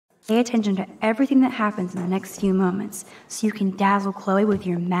Pay attention to everything that happens in the next few moments so you can dazzle Chloe with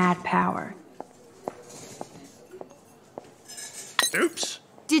your mad power. Oops.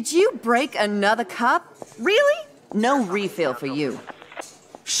 Did you break another cup? Really? No refill for you.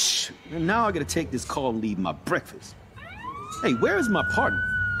 Shh. And now I gotta take this call and leave my breakfast. Hey, where is my partner?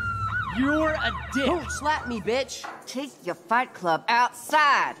 You're a dick. Don't slap me, bitch. Take your fight club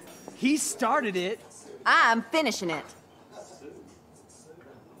outside. He started it. I'm finishing it.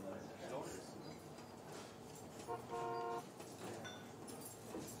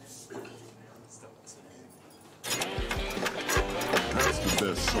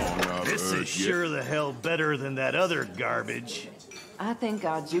 Best song I've This heard is sure the hell better than that other garbage. I think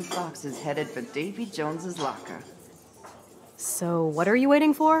our jukebox is headed for Davy Jones's locker. So, what are you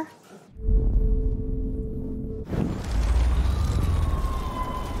waiting for?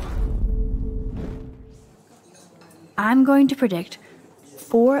 I'm going to predict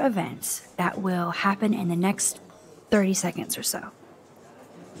 4 events that will happen in the next 30 seconds or so.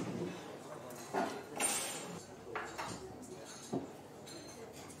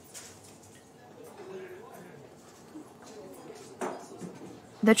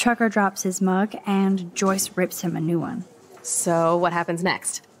 The trucker drops his mug, and Joyce rips him a new one. So, what happens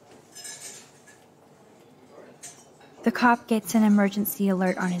next? The cop gets an emergency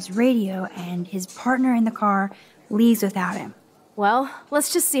alert on his radio, and his partner in the car leaves without him. Well,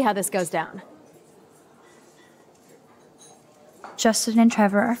 let's just see how this goes down. Justin and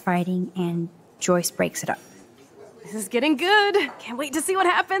Trevor are fighting, and Joyce breaks it up. This is getting good. Can't wait to see what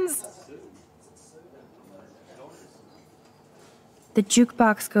happens. The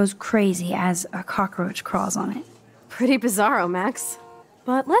jukebox goes crazy as a cockroach crawls on it. Pretty bizarro, Max.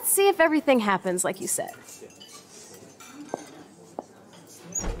 But let's see if everything happens like you said.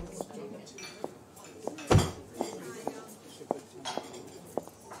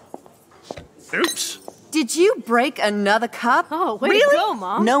 Oops. Did you break another cup? Oh, way really? to go,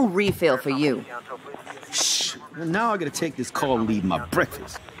 Mom. No refill for you. Shh. And now I gotta take this call and leave my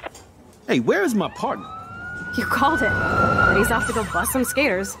breakfast. Hey, where is my partner? You called it. But he's off to go bust some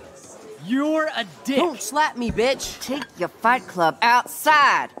skaters. You're a dick. Don't slap me, bitch. Take your fight club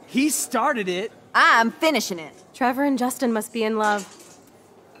outside. He started it. I'm finishing it. Trevor and Justin must be in love.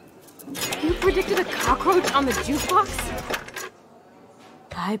 You predicted a cockroach on the jukebox?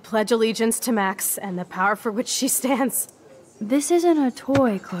 I pledge allegiance to Max and the power for which she stands. This isn't a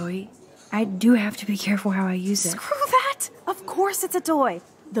toy, Chloe. I do have to be careful how I use it. Screw that! Of course it's a toy.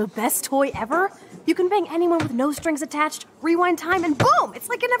 The best toy ever? You can bang anyone with no strings attached, rewind time, and boom! It's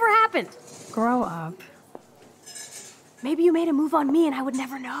like it never happened. Grow up. Maybe you made a move on me and I would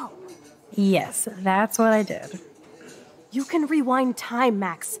never know. Yes, that's what I did. You can rewind time,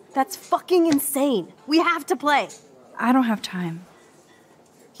 Max. That's fucking insane. We have to play. I don't have time.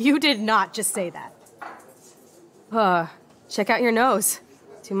 You did not just say that. Check out your nose.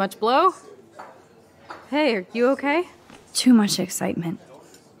 Too much blow? Hey, are you okay? Too much excitement.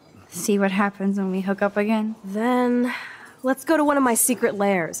 See what happens when we hook up again? Then, let's go to one of my secret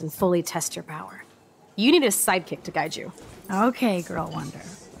lairs and fully test your power. You need a sidekick to guide you. Okay, Girl Wonder.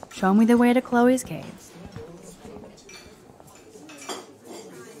 Show me the way to Chloe's cave.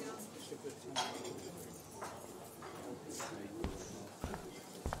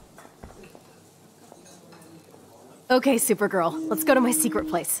 Okay, Supergirl, let's go to my secret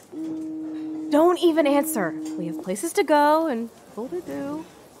place. Don't even answer. We have places to go and people to do.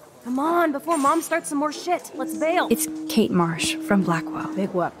 Come on, before Mom starts some more shit. Let's bail. It's Kate Marsh from Blackwell. Big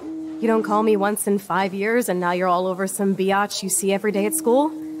whoop. You don't call me once in 5 years and now you're all over some biatch you see every day at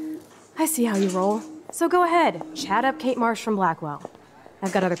school? I see how you roll. So go ahead, chat up Kate Marsh from Blackwell.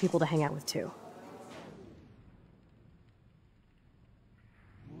 I've got other people to hang out with too.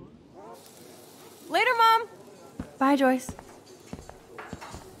 Later, Mom! Bye, Joyce.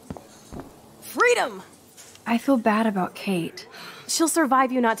 Freedom! I feel bad about Kate. She'll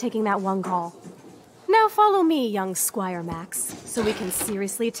survive you not taking that one call. Now follow me, young Squire Max, so we can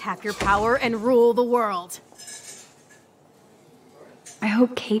seriously tap your power and rule the world. I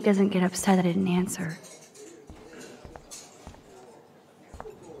hope Kate doesn't get upset that I didn't answer.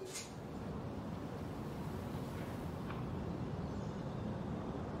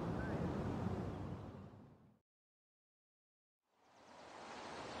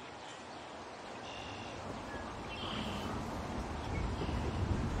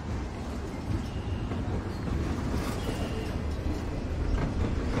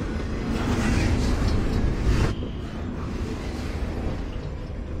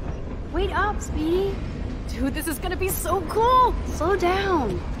 Wait up, Speedy. Dude, this is gonna be so cool! Slow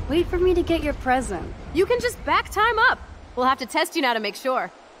down. Wait for me to get your present. You can just back time up. We'll have to test you now to make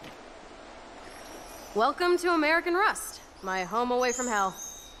sure. Welcome to American Rust, my home away from hell.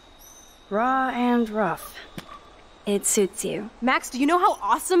 Raw and rough. It suits you. Max, do you know how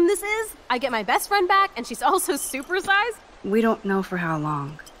awesome this is? I get my best friend back, and she's also supersized. We don't know for how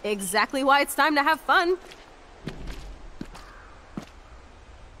long. Exactly why it's time to have fun.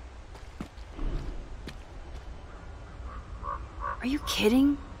 Are you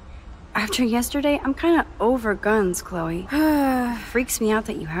kidding? After yesterday, I'm kind of over guns, Chloe. Freaks me out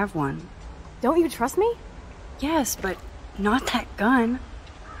that you have one. Don't you trust me? Yes, but not that gun.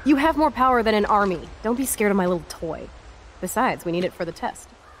 You have more power than an army. Don't be scared of my little toy. Besides, we need it for the test.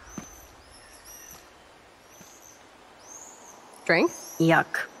 Drink?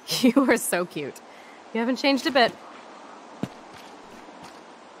 Yuck. You are so cute. You haven't changed a bit.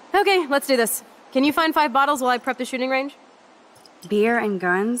 Okay, let's do this. Can you find 5 bottles while I prep the shooting range? Beer and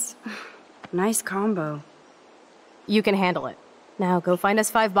guns? Nice combo. You can handle it. Now go find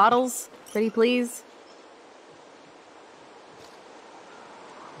us 5 bottles, pretty please.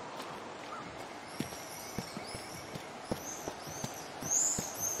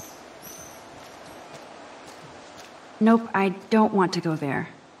 Nope, I don't want to go there.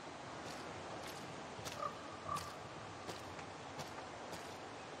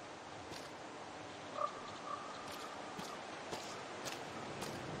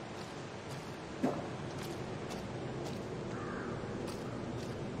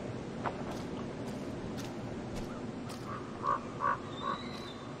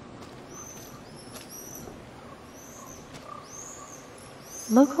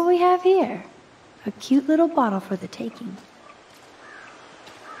 Look what we have here. A cute little bottle for the taking.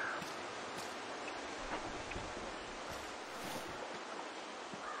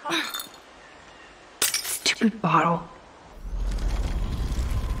 Stupid bottle.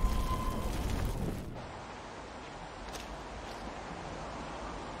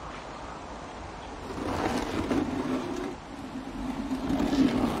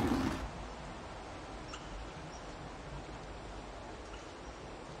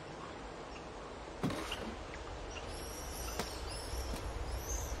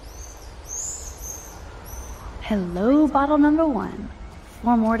 Hello, bottle number 1.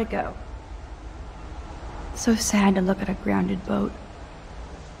 4 more to go. So sad to look at a grounded boat.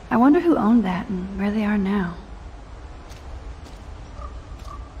 I wonder who owned that and where they are now.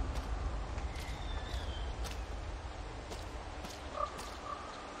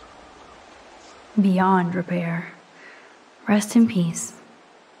 Beyond repair. Rest in peace.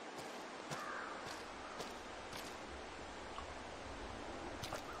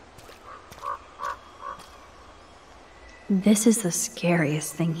 This is the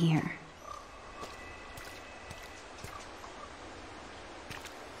scariest thing here.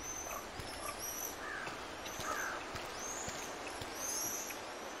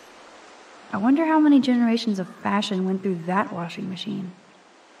 I wonder how many generations of fashion went through that washing machine.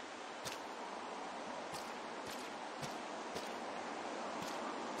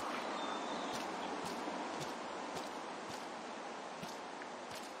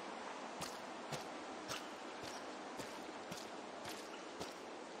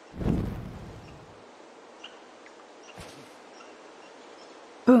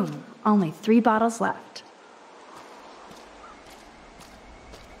 Boom, only 3 bottles left.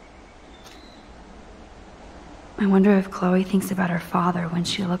 I wonder if Chloe thinks about her father when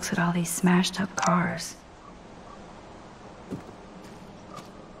she looks at all these smashed up cars.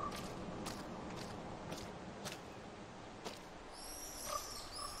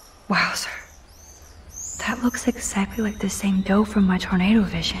 Wowzer. That looks exactly like the same dough from my tornado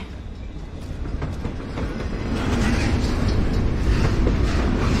vision.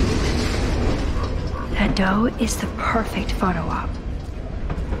 That dough is the perfect photo op.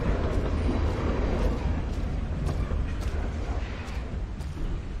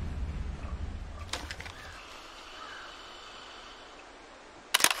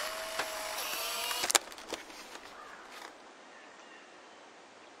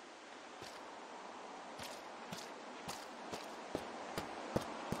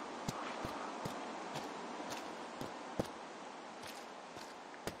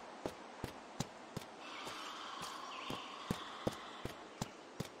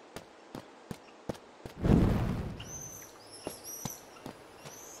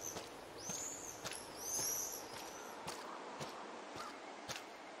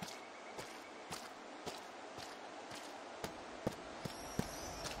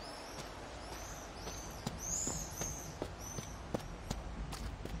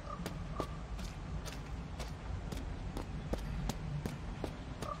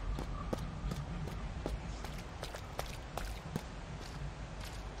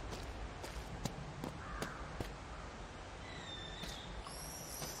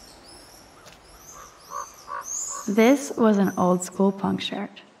 This was an old school punk shirt.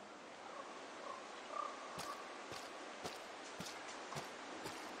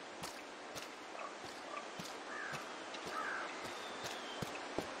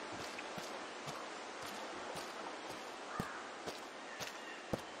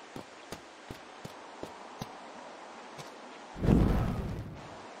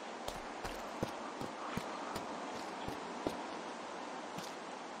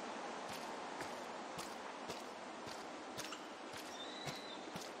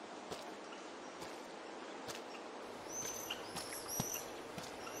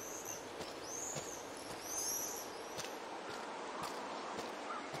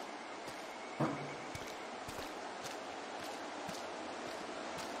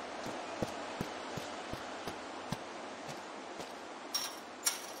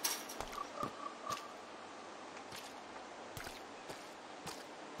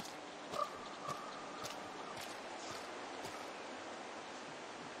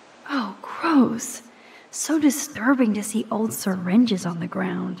 Oh, gross. So disturbing to see old syringes on the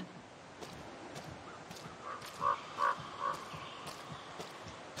ground.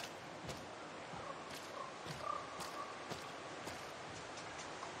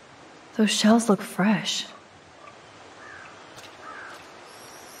 Those shells look fresh.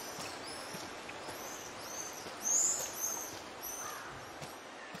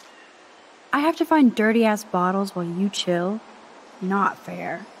 I have to find dirty-ass bottles while you chill? Not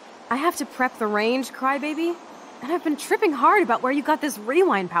fair. I have to prep the range, crybaby. And I've been tripping hard about where you got this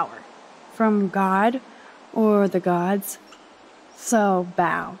rewind power. From God or the gods. So,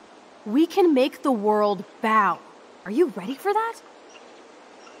 bow. We can make the world bow. Are you ready for that?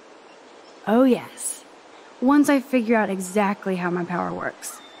 Oh yes. Once I figure out exactly how my power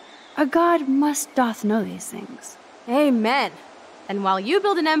works. A god doth know these things. Amen. And while you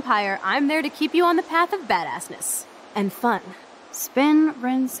build an empire, I'm there to keep you on the path of badassness. And fun. Spin,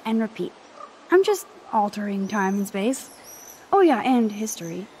 rinse, and repeat. I'm just altering time and space. Oh yeah, and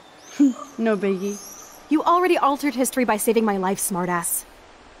history. No biggie. You already altered history by saving my life, smartass.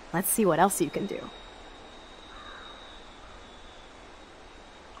 Let's see what else you can do.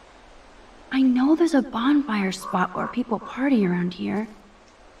 I know there's a bonfire spot where people party around here.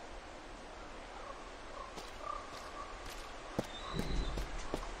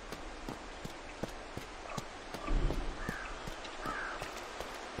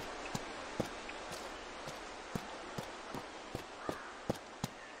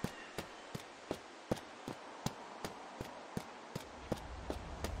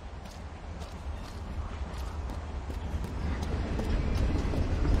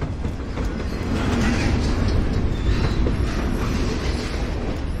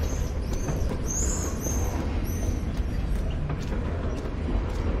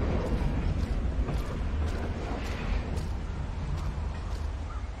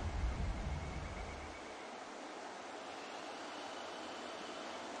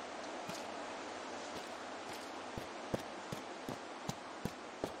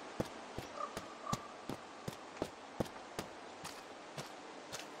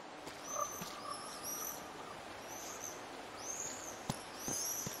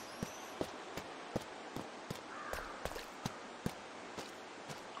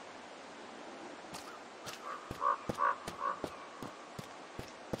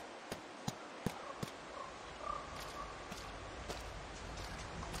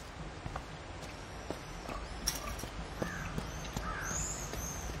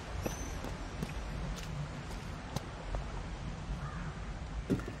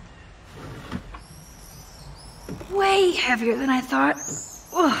 Way heavier than I thought.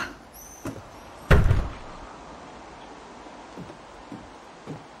 Ugh.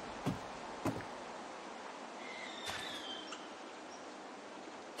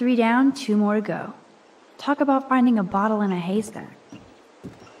 Three down, two more to go. Talk about finding a bottle in a haystack.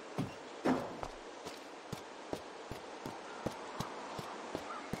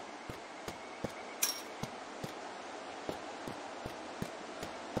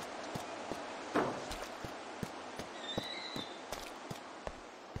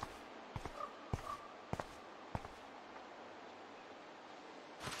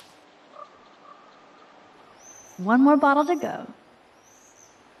 One more bottle to go.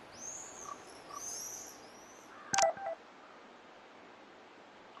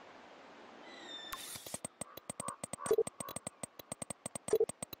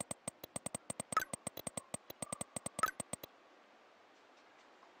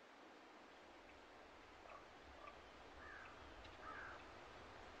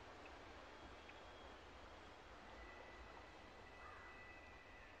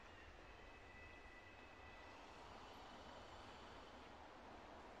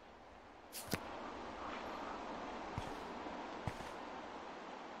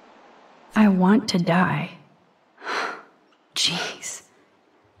 I want to die. Jeez.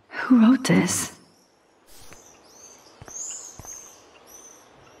 Who wrote this?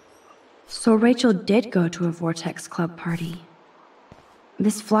 So Rachel did go to a Vortex Club party.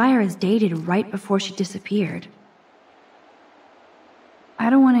 This flyer is dated right before she disappeared. I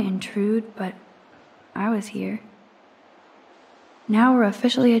don't want to intrude, but I was here. Now we're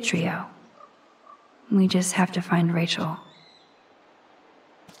officially a trio. We just have to find Rachel.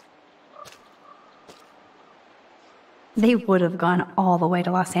 They would have gone all the way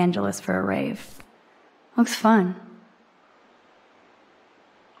to Los Angeles for a rave. Looks fun.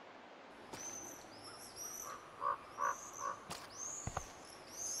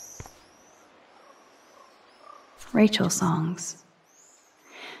 Rachel songs.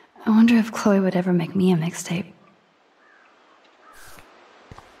 I wonder if Chloe would ever make me a mixtape.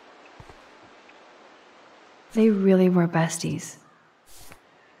 They really were besties.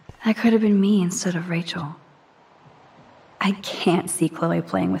 That could have been me instead of Rachel. I can't see Chloe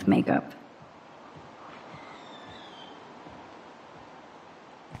playing with makeup.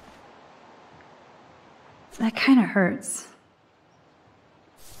 That kind of hurts.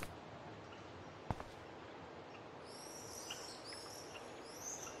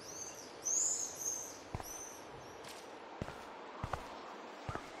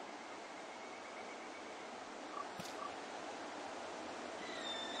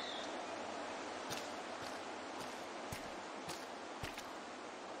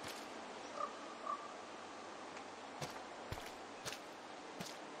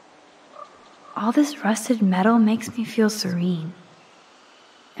 All this rusted metal makes me feel serene.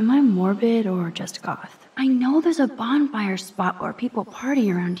 Am I morbid or just goth? I know there's a bonfire spot where people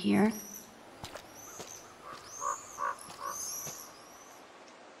party around here.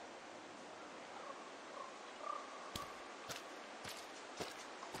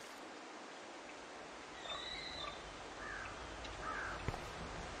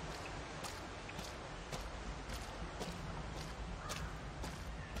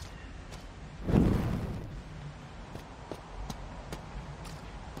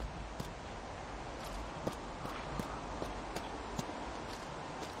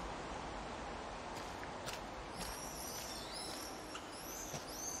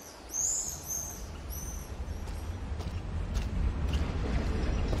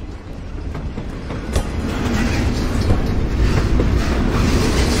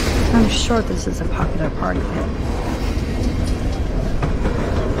 I'm sure this is a popular party pit.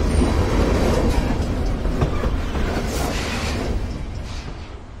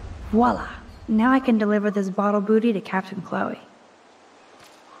 Voila! Now I can deliver this bottle booty to Captain Chloe.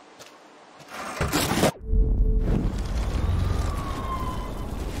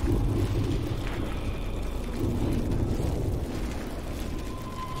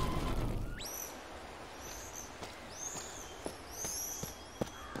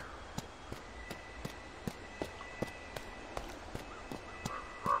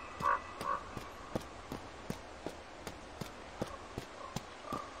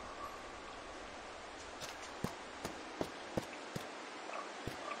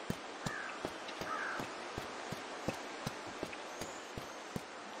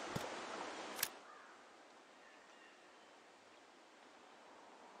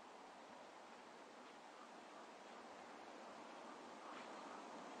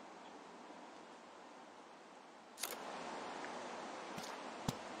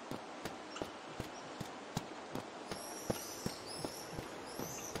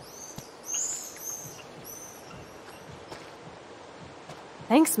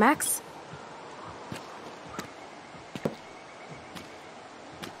 Thanks, Max.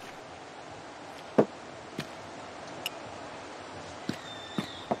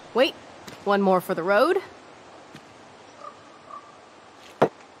 Wait, one more for the road.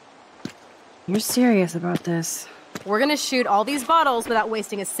 You're serious about this? We're gonna shoot all these bottles without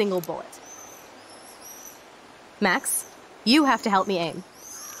wasting a single bullet. Max, you have to help me aim.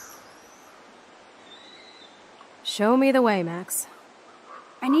 Show me the way, Max.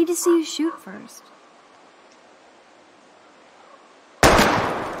 I need to see you shoot first.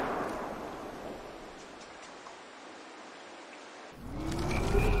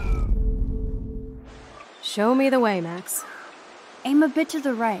 Show me the way, Max. Aim a bit to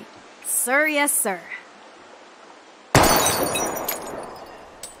the right. Sir, yes, sir.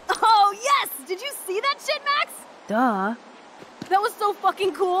 Oh, yes! Did you see that shit, Max? Duh. That was so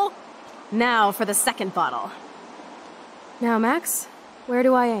fucking cool. Now for the second bottle. Now, Max, where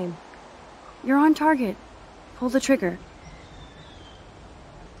do I aim? You're on target. Pull the trigger.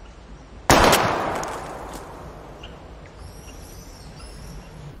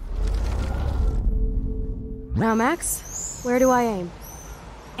 Now, Max, where do I aim?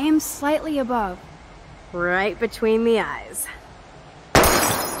 Aim slightly above. Right between the eyes.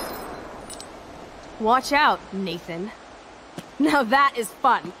 Watch out, Nathan. Now that is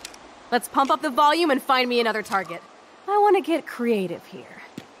fun. Let's pump up the volume and find me another target. I want to get creative here.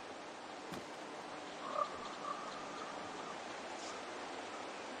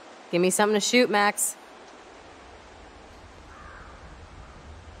 Give me something to shoot, Max.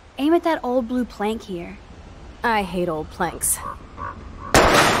 Aim at that old blue plank here. I hate old planks.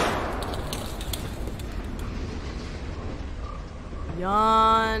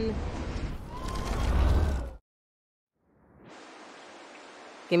 Yawn.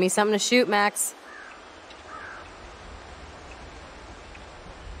 Give me something to shoot, Max.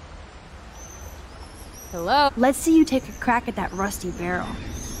 Hello? Let's see you take a crack at that rusty barrel.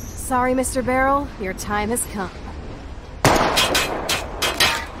 Sorry, Mr. Barrel, your time has come.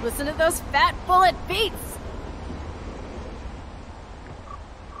 Listen to those fat bullet beats!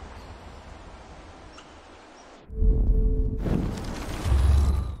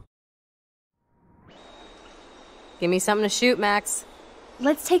 Give me something to shoot, Max.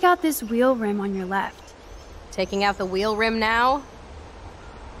 Let's take out this wheel rim on your left. Taking out the wheel rim now?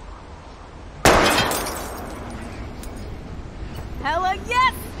 Hella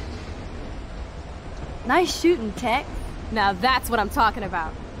yes! Nice shooting, Tech. Now that's what I'm talking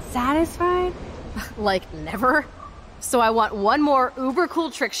about. Satisfied? Like, never? So I want one more uber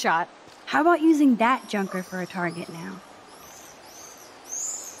cool trick shot. How about using that junker for a target now?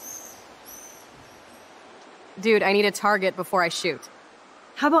 Dude, I need a target before I shoot.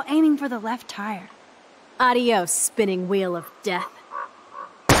 How about aiming for the left tire? Adios, spinning wheel of death.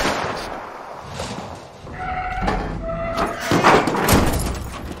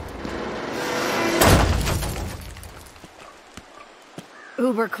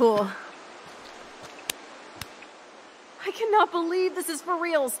 Uber cool. I cannot believe this is for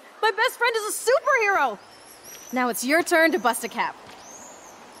reals. My best friend is a superhero! Now it's your turn to bust a cap.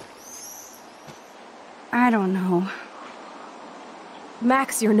 I don't know.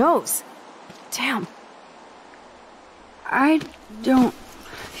 Max, your nose. Damn. I don't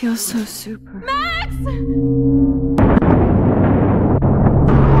feel so super. Max!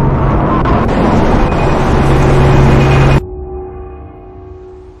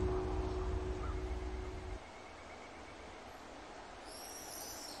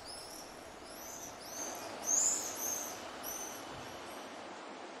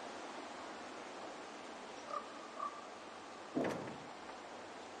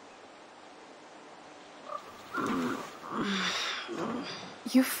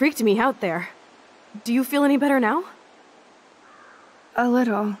 You freaked me out there. Do you feel any better now? A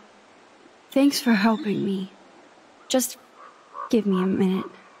little. Thanks for helping me. Just give me a minute.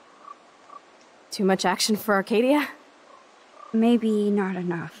 Too much action for Arcadia? Maybe not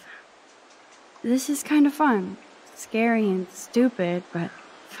enough. This is kind of fun. Scary and stupid, but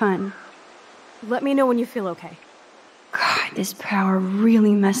fun. Let me know when you feel okay. God, this power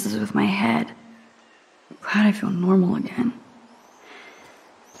really messes with my head. I'm glad I feel normal again.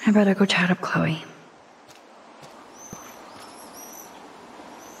 I better go chat up Chloe.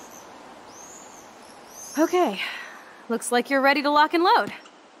 Okay. Looks like you're ready to lock and load.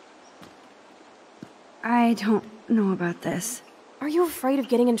 I don't know about this. Are you afraid of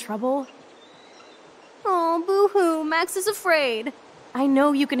getting in trouble? Oh, boo-hoo, Max is afraid. I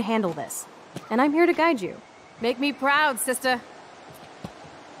know you can handle this, and I'm here to guide you. Make me proud, sister.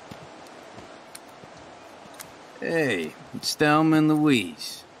 Hey, it's Thelma and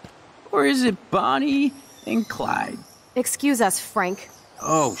Louise. Or is it Bonnie and Clyde? Excuse us, Frank.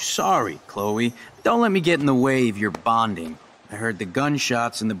 Oh, sorry, Chloe. Don't let me get in the way of your bonding. I heard the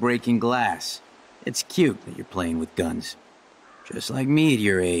gunshots and the breaking glass. It's cute that you're playing with guns. Just like me at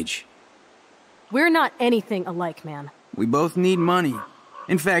your age. We're not anything alike, man. We both need money.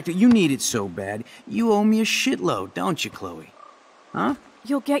 In fact, you need it so bad, you owe me a shitload, don't you, Chloe? Huh?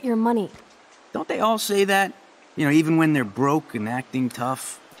 You'll get your money. Don't they all say that? You know, even when they're broke and acting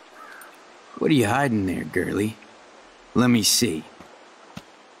tough? What are you hiding there, girlie? Let me see.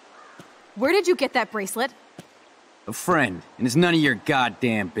 Where did you get that bracelet? A friend, and it's none of your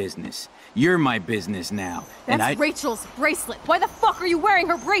goddamn business. You're my business now, and That's Rachel's bracelet. Why the fuck are you wearing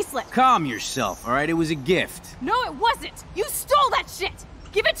her bracelet? Calm yourself, all right? It was a gift. No, it wasn't. You stole that shit.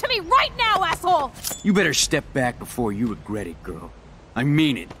 Give it to me right now, asshole. You better step back before you regret it, girl. I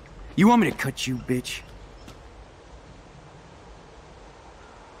mean it. You want me to cut you, bitch?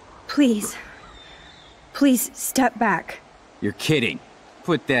 Please. Please, step back. You're kidding.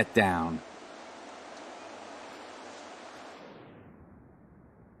 Put that down.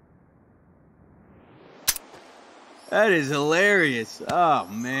 That is hilarious. Oh,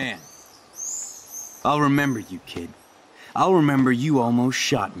 man. I'll remember you, kid. I'll remember you almost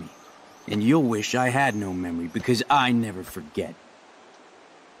shot me. And you'll wish I had no memory, because I never forget.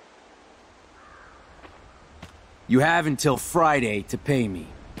 You have until Friday to pay me.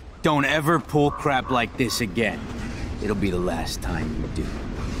 Don't ever pull crap like this again. It'll be the last time you do.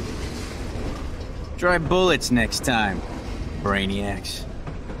 Try bullets next time, brainiacs.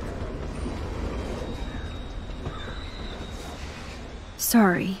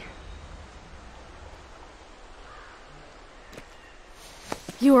 Sorry.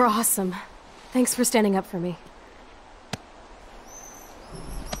 You were awesome. Thanks for standing up for me.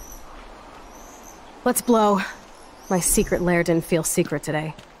 Let's blow. My secret lair didn't feel secret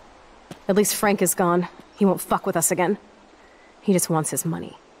today. At least Frank is gone. He won't fuck with us again. He just wants his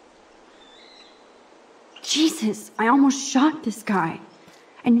money. Jesus, I almost shot this guy.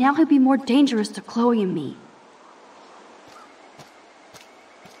 And now he'll be more dangerous to Chloe and me.